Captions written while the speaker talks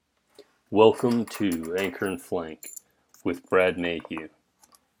Welcome to Anchor and Flank with Brad Mayhew,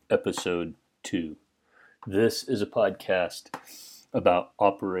 Episode 2. This is a podcast about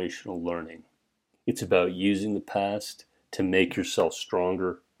operational learning. It's about using the past to make yourself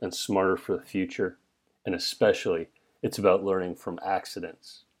stronger and smarter for the future, and especially it's about learning from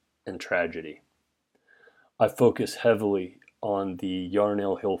accidents and tragedy. I focus heavily on the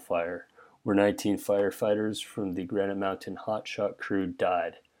Yarnell Hill fire, where 19 firefighters from the Granite Mountain Hotshot crew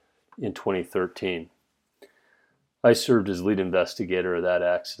died in 2013. I served as lead investigator of that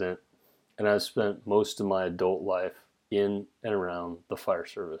accident, and I've spent most of my adult life in and around the fire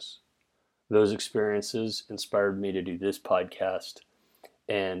service. Those experiences inspired me to do this podcast,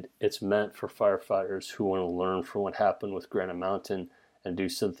 and it's meant for firefighters who want to learn from what happened with Granite Mountain and do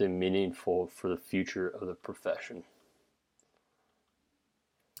something meaningful for the future of the profession.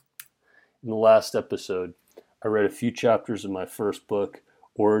 In the last episode, I read a few chapters of my first book,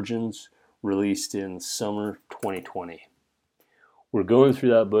 Origins, released in summer 2020. We're going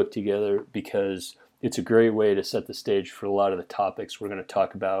through that book together because it's a great way to set the stage for a lot of the topics we're going to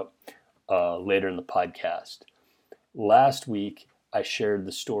talk about later in the podcast. Last week, I shared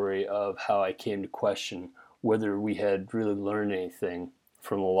the story of how I came to question whether we had really learned anything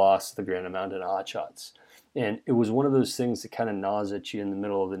from the loss of the Granite Mountain Hotshots. And it was one of those things that kind of gnaws at you in the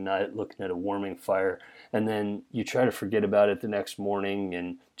middle of the night looking at a warming fire, and then you try to forget about it the next morning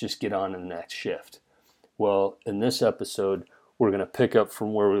and just get on to the next shift. Well, in this episode, we're going to pick up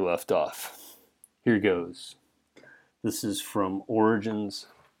from where we left off. Here goes. This is from Origins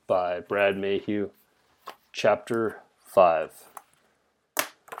by Brad Mayhew, Chapter 5,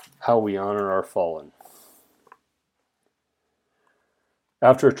 How We Honor Our Fallen.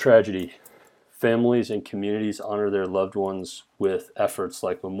 After a tragedy, families and communities honor their loved ones with efforts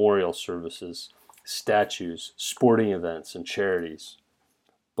like memorial services, statues, sporting events, and charities.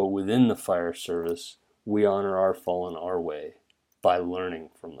 But within the fire service, we honor our fallen our way by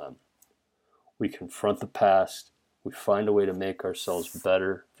learning from them. We confront the past, we find a way to make ourselves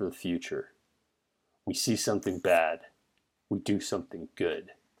better for the future. We see something bad, we do something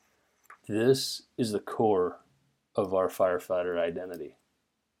good. This is the core of our firefighter identity.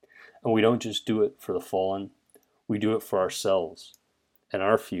 And we don't just do it for the fallen, we do it for ourselves and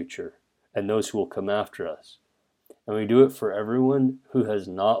our future and those who will come after us. And we do it for everyone who has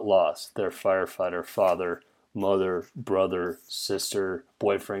not lost their firefighter father, mother, brother, sister,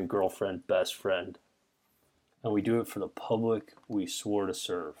 boyfriend, girlfriend, best friend. And we do it for the public we swore to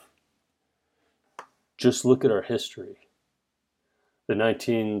serve. Just look at our history. The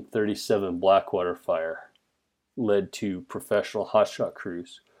 1937 Blackwater fire led to professional hotshot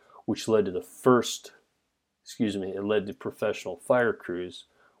crews, which led to professional fire crews,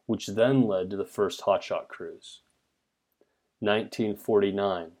 which then led to the first hotshot crews.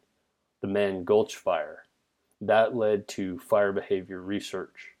 1949, the Mann Gulch fire, that led to fire behavior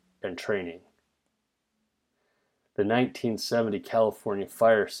research and training. The 1970 California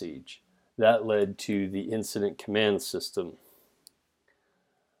fire siege, that led to the incident command system.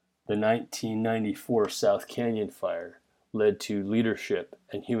 The 1994 South Canyon fire led to leadership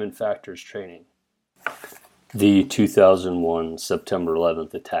and human factors training. The 2001 September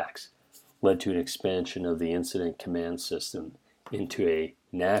 11th attacks led to an expansion of the incident command system into a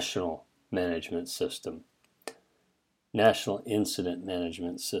national incident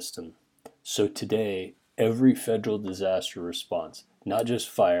management system. So today, every federal disaster response, not just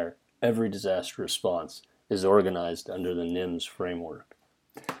fire, every disaster response is organized under the NIMS framework.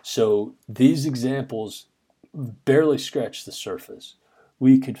 So these examples barely scratch the surface.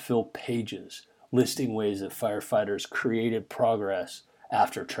 We could fill pages listing ways that firefighters created progress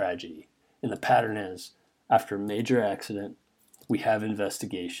after tragedy. And the pattern is, after a major accident, we have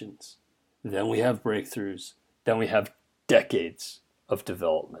investigations, then we have breakthroughs, then we have decades of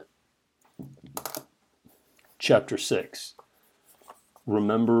development. Chapter 6,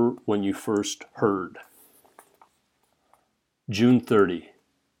 Remember When You First Heard. June 30,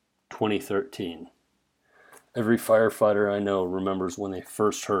 2013. Every firefighter I know remembers when they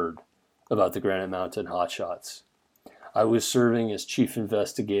first heard about the Granite Mountain Hotshots. I was serving as chief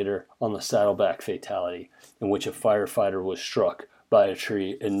investigator on the Saddleback fatality, in which a firefighter was struck by a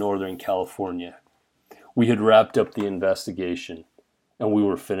tree in Northern California. We had wrapped up the investigation, and we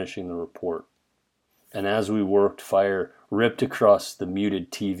were finishing the report. And as we worked, fire ripped across the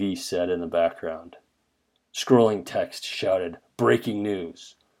muted TV set in the background. Scrolling text shouted, "Breaking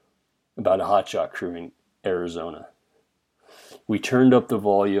news," about a hotshot crew in Arizona. We turned up the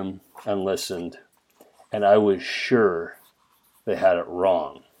volume and listened, and I was sure they had it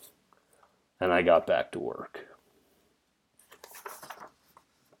wrong. And I got back to work.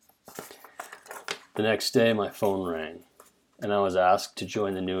 The next day, my phone rang, and I was asked to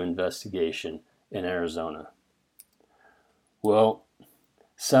join the new investigation in Arizona. Well,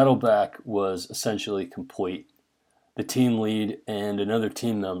 Saddleback was essentially complete. The team lead and another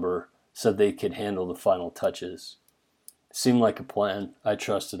team member said they could handle the final touches. It seemed like a plan. I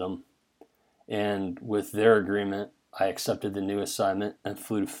trusted them. And with their agreement, I accepted the new assignment and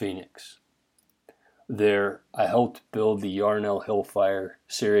flew to Phoenix. There, I helped build the Yarnell Hill Fire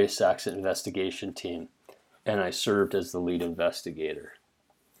Serious Accident Investigation Team, and I served as the lead investigator.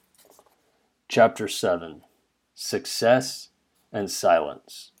 Chapter 7: Success and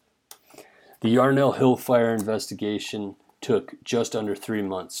Silence. The Yarnell Hill Fire investigation took just under 3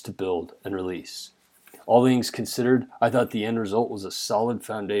 months to build and release. All things considered, I thought the end result was a solid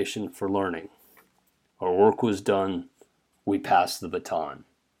foundation for learning. Our work was done. We passed the baton.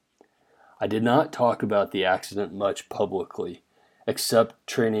 I did not talk about the accident much publicly, except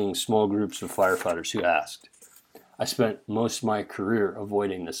training small groups of firefighters who asked. I spent most of my career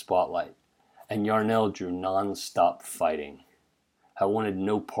avoiding the spotlight, and Yarnell drew non-stop fighting. I wanted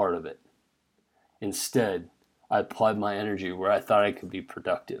no part of it. Instead, I applied my energy where I thought I could be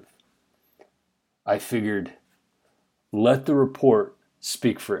productive. I figured, let the report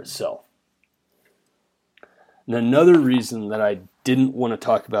speak for itself. And another reason that I didn't want to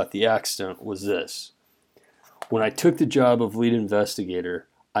talk about the accident was this. When I took the job of lead investigator,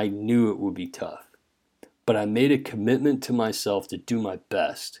 I knew it would be tough. But I made a commitment to myself to do my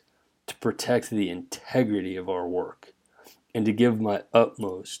best to protect the integrity of our work and to give my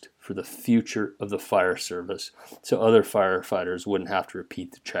utmost for the future of the fire service so other firefighters wouldn't have to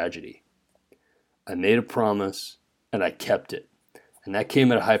repeat the tragedy. I made a promise and I kept it, and that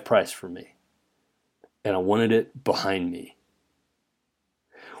came at a high price for me, and I wanted it behind me.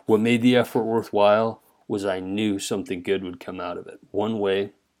 What made the effort worthwhile was I knew something good would come out of it, one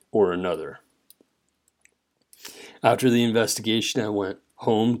way or another. After the investigation, I went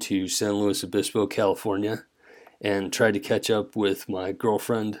home to San Luis Obispo, California, and tried to catch up with my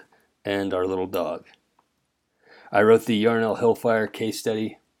girlfriend and our little dog. I wrote the Yarnell Hill Fire case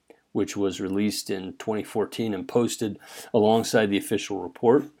study, which was released in 2014 and posted alongside the official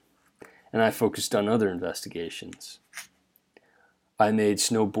report, and I focused on other investigations. I made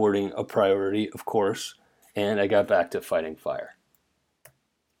snowboarding a priority, of course, and I got back to fighting fire.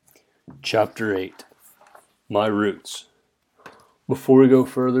 Chapter 8: My Roots. Before we go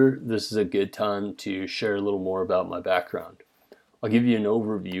further, this is a good time to share a little more about my background. I'll give you an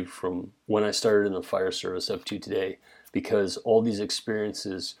overview from when I started in the fire service up to today, because all these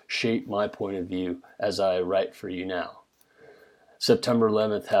experiences shape my point of view as I write for you now. September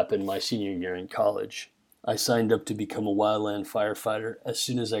 11th happened my senior year in college. I signed up to become a wildland firefighter as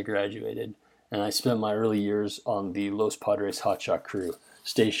soon as I graduated, and I spent my early years on the Los Padres hotshot crew,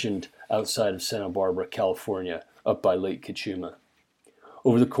 stationed outside of Santa Barbara, California, up by Lake Cachuma.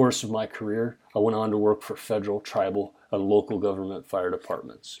 Over the course of my career, I went on to work for federal, tribal, and local government fire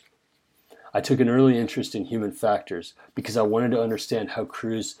departments. I took an early interest in human factors because I wanted to understand how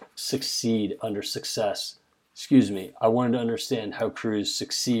crews succeed under stress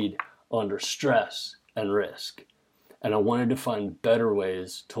and risk. And I wanted to find better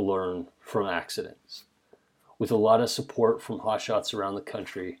ways to learn from accidents. With a lot of support from hotshots around the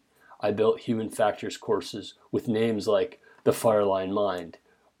country, I built human factors courses with names like the Fireline Mind,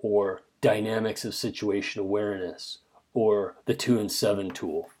 or Dynamics of Situation Awareness, or the 2 and 7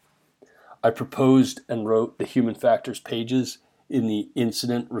 tool. I proposed and wrote the human factors pages in the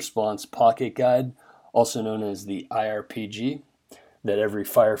Incident Response Pocket Guide, also known as the IRPG, that every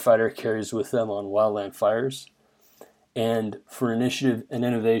firefighter carries with them on wildland fires. And for initiative and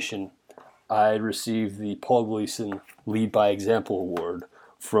innovation, I received the Paul Gleason Lead by Example Award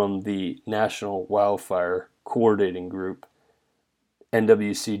from the National Wildfire Coordinating Group,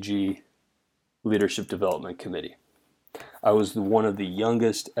 NWCG Leadership Development Committee. I was one of the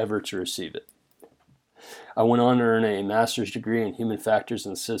youngest ever to receive it. I went on to earn a master's degree in human factors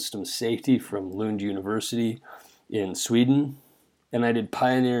and systems safety from Lund University in Sweden, and I did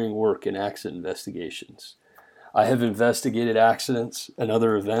pioneering work in accident investigations. I have investigated accidents and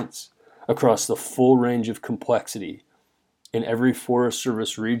other events across the full range of complexity in every Forest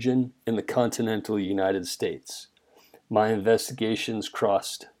Service region in the continental United States. My investigations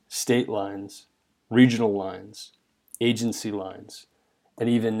crossed state lines, regional lines, agency lines, and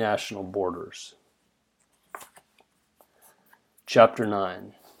even national borders. Chapter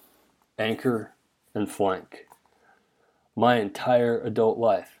 9: Anchor and Flank. My entire adult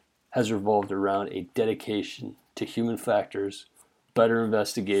life has revolved around a dedication to human factors, better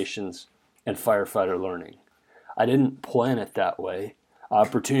investigations, and firefighter learning. I didn't plan it that way.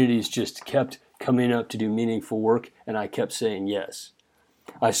 Opportunities just kept coming up to do meaningful work, and I kept saying yes.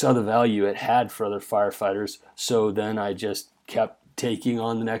 I saw the value it had for other firefighters, so then I just kept taking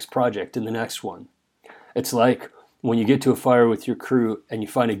on the next project and the next one. It's like when you get to a fire with your crew and you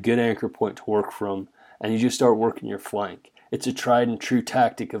find a good anchor point to work from, and you just start working your flank. It's a tried and true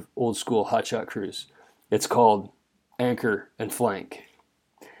tactic of old school hotshot crews. It's called anchor and flank.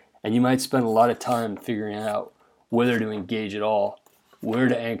 And you might spend a lot of time figuring out whether to engage at all, where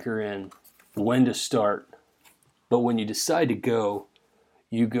to anchor in, when to start. But when you decide to go,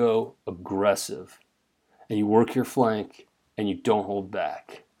 you go aggressive. And you work your flank and you don't hold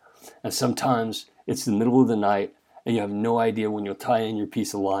back. And sometimes it's the middle of the night and you have no idea when you'll tie in your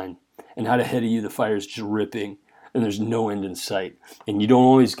piece of line. And out ahead of you, the fire's just ripping and there's no end in sight. And you don't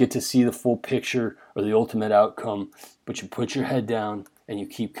always get to see the full picture or the ultimate outcome, but you put your head down and you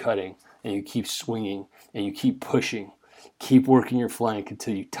keep cutting and you keep swinging and you keep pushing. Keep working your flank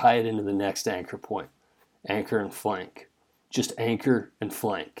until you tie it into the next anchor point. Anchor and flank. Just anchor and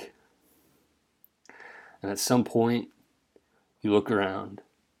flank. And at some point, you look around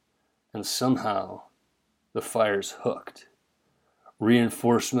and somehow the fire's hooked.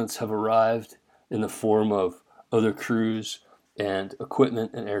 Reinforcements have arrived in the form of other crews and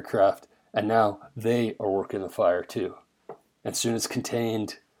equipment and aircraft, and now they are working the fire too. And soon it's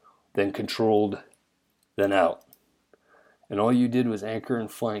contained, then controlled, then out. And all you did was anchor and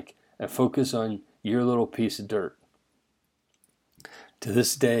flank and focus on your little piece of dirt. To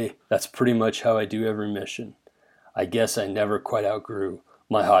this day, that's pretty much how I do every mission. I guess I never quite outgrew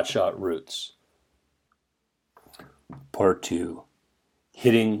my hotshot roots. Part 2.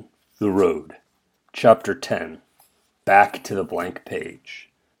 Hitting the Road. Chapter 10. Back to the blank page.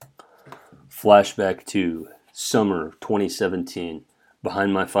 Flashback to summer 2017,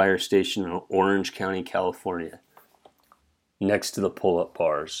 behind my fire station in Orange County, California, next to the pull-up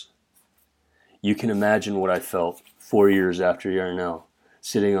bars. You can imagine what I felt 4 years after Yarnell,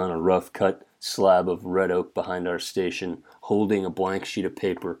 sitting on a rough-cut slab of red oak behind our station, holding a blank sheet of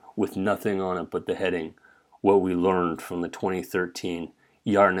paper with nothing on it but the heading, "What We Learned from the 2013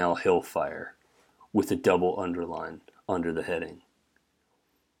 Yarnell Hill Fire," with a double underline under the heading.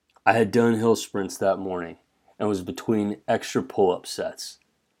 I had done hill sprints that morning and was between extra pull-up sets,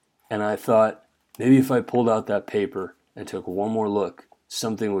 and I thought maybe if I pulled out that paper and took one more look,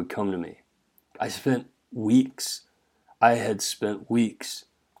 something would come to me. I had spent weeks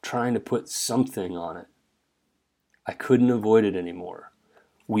trying to put something on it. I couldn't avoid it anymore.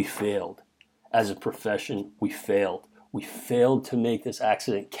 We failed. As a profession, we failed. We failed to make this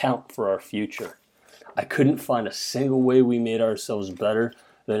accident count for our future. I couldn't find a single way we made ourselves better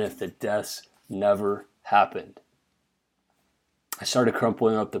than if the deaths never happened. I started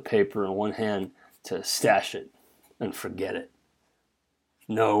crumpling up the paper in one hand to stash it and forget it.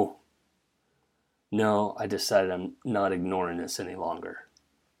 No, I decided I'm not ignoring this any longer.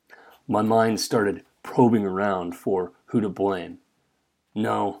 My mind started probing around for who to blame.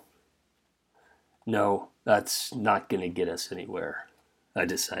 No, that's not going to get us anywhere, I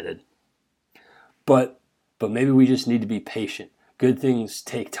decided. But maybe we just need to be patient. Good things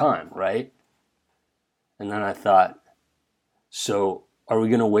take time, right? And then I thought, so are we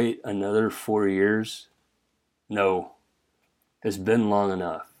going to wait another 4 years? No, it's been long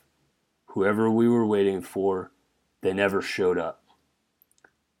enough. Whoever we were waiting for, they never showed up.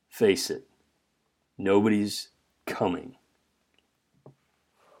 Face it, nobody's coming.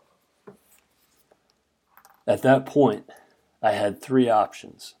 At that point, I had 3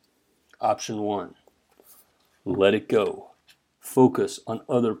 options. Option 1, let it go. Focus on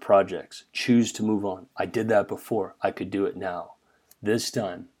other projects. Choose to move on. I did that before. I could do it now. This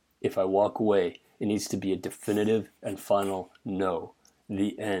time, if I walk away, it needs to be a definitive and final no.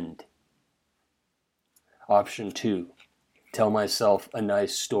 The end. Option 2, tell myself a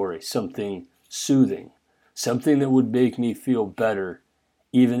nice story, something soothing, something that would make me feel better,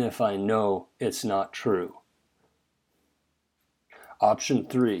 even if I know it's not true. Option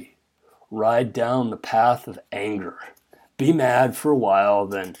 3, ride down the path of anger. Be mad for a while,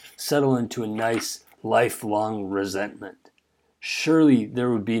 then settle into a nice, lifelong resentment. Surely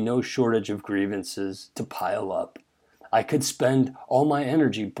there would be no shortage of grievances to pile up. I could spend all my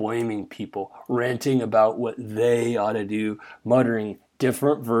energy blaming people, ranting about what they ought to do, muttering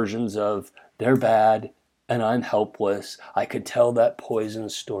different versions of they're bad and I'm helpless. I could tell that poison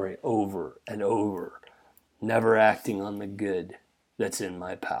story over and over, never acting on the good that's in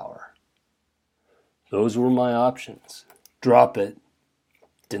my power. Those were my options. Drop it,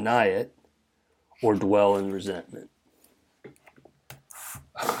 deny it, or dwell in resentment.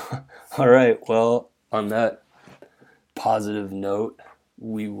 All right, well, on that positive note,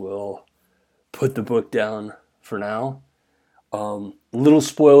 we will put the book down for now. Little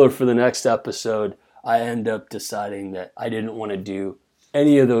spoiler for the next episode, I end up deciding that I didn't want to do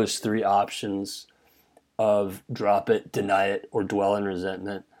any of those three options of drop it, deny it, or dwell in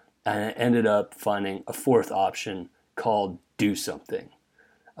resentment. And I ended up finding a fourth option called do something.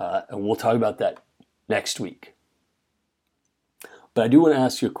 And we'll talk about that next week. But I do want to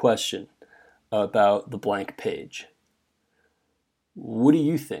ask you a question about the blank page. What do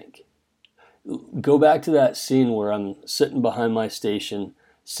you think? Go back to that scene where I'm sitting behind my station,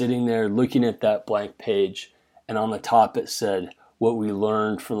 sitting there looking at that blank page, and on the top it said what we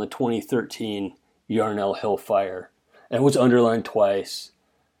learned from the 2013 Yarnell Hill fire. And it was underlined twice,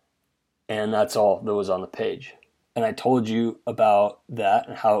 and that's all that was on the page. And I told you about that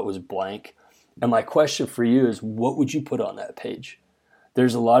and how it was blank. And my question for you is, what would you put on that page?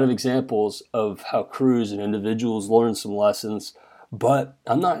 There's a lot of examples of how crews and individuals learn some lessons, but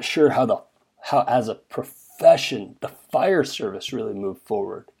I'm not sure how as a profession, the fire service really moved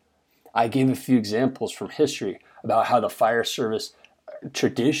forward. I gave a few examples from history about how the fire service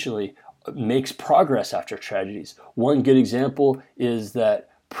traditionally makes progress after tragedies. One good example is that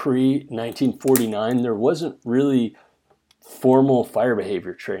pre-1949, there wasn't really formal fire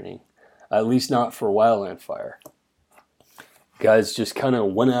behavior training, at least not for wildland fire. Guys just kind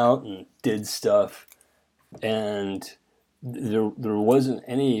of went out and did stuff, and there wasn't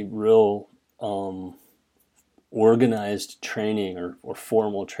any real organized training or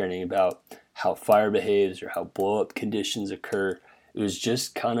formal training about how fire behaves or how blow-up conditions occur. It was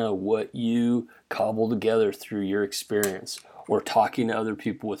just kind of what you cobble together through your experience or talking to other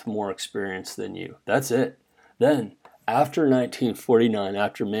people with more experience than you. That's it. Then, after 1949,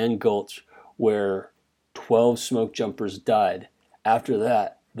 after Mann Gulch, where 12 smoke jumpers died, after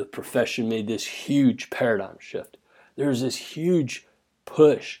that, the profession made this huge paradigm shift. There's this huge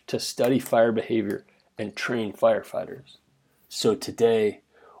push to study fire behavior and train firefighters. So today,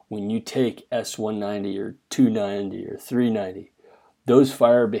 when you take S190 or 290 or 390, those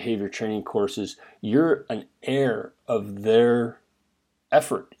fire behavior training courses, you're an heir of their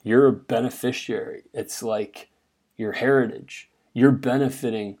effort. You're a beneficiary. It's like your heritage. You're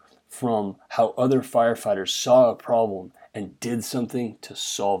benefiting from how other firefighters saw a problem and did something to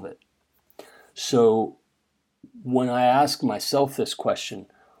solve it. So when I ask myself this question,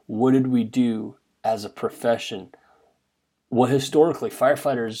 what did we do as a profession? Well, historically,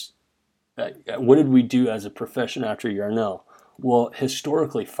 firefighters, what did we do as a profession after Yarnell? Well,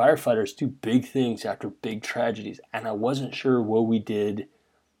 historically, firefighters do big things after big tragedies, and I wasn't sure what we did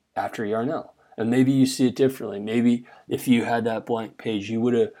after Yarnell. And maybe you see it differently. Maybe if you had that blank page, you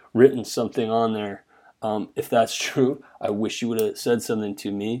would have written something on there. If that's true, I wish you would have said something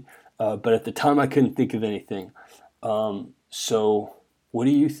to me. But at the time, I couldn't think of anything. So what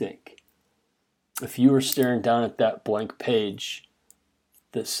do you think? If you were staring down at that blank page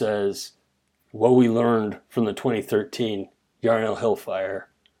that says what we learned from the 2013 Yarnell Hill fire,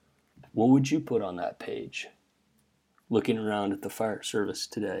 what would you put on that page looking around at the fire service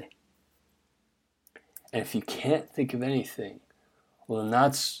today? And if you can't think of anything, well, then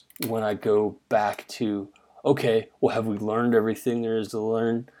that's when I go back to, okay, well, have we learned everything there is to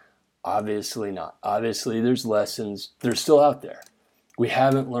learn? Obviously not. Obviously, there's lessons. They're still out there. We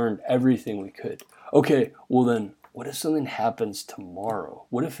haven't learned everything we could. Okay, well then, what if something happens tomorrow?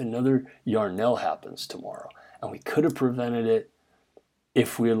 What if another Yarnell happens tomorrow? And we could have prevented it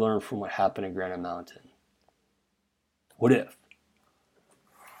if we had learned from what happened at Granite Mountain. What if?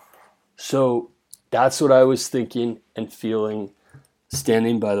 So that's what I was thinking and feeling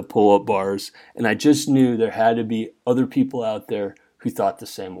standing by the pull-up bars. And I just knew there had to be other people out there who thought the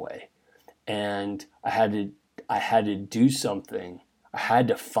same way. And I had to do something. I had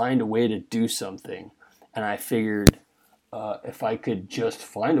to find a way to do something. And I figured if I could just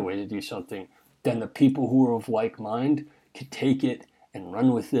find a way to do something, then the people who are of like mind could take it and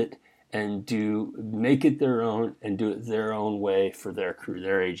run with it and make it their own and do it their own way for their crew,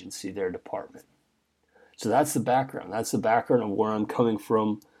 their agency, their department. So that's the background. That's the background of where I'm coming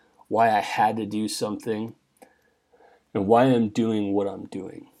from, why I had to do something, and why I'm doing what I'm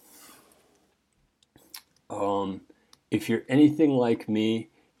doing. If you're anything like me,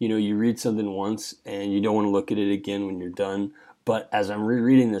 you read something once and you don't want to look at it again when you're done. But as I'm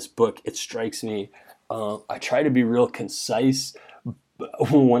rereading this book, it strikes me. I try to be real concise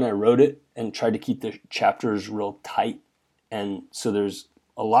when I wrote it and tried to keep the chapters real tight. And so there's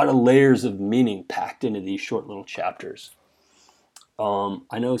a lot of layers of meaning packed into these short little chapters.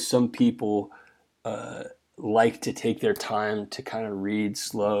 I know some people like to take their time to kind of read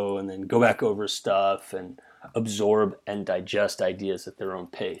slow and then go back over stuff and absorb and digest ideas at their own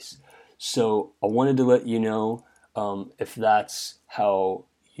pace. So I wanted to let you know if that's how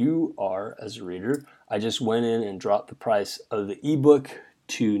you are as a reader. I just went in and dropped the price of the ebook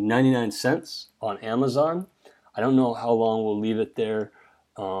to 99 cents on Amazon. I don't know how long we'll leave it there,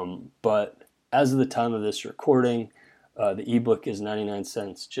 but as of the time of this recording, the ebook is 99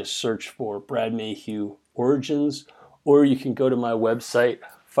 cents. Just search for Brad Mayhew Origins, or you can go to my website,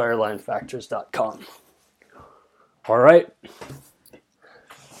 firelinefactors.com. All right.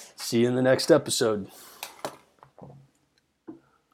 See you in the next episode.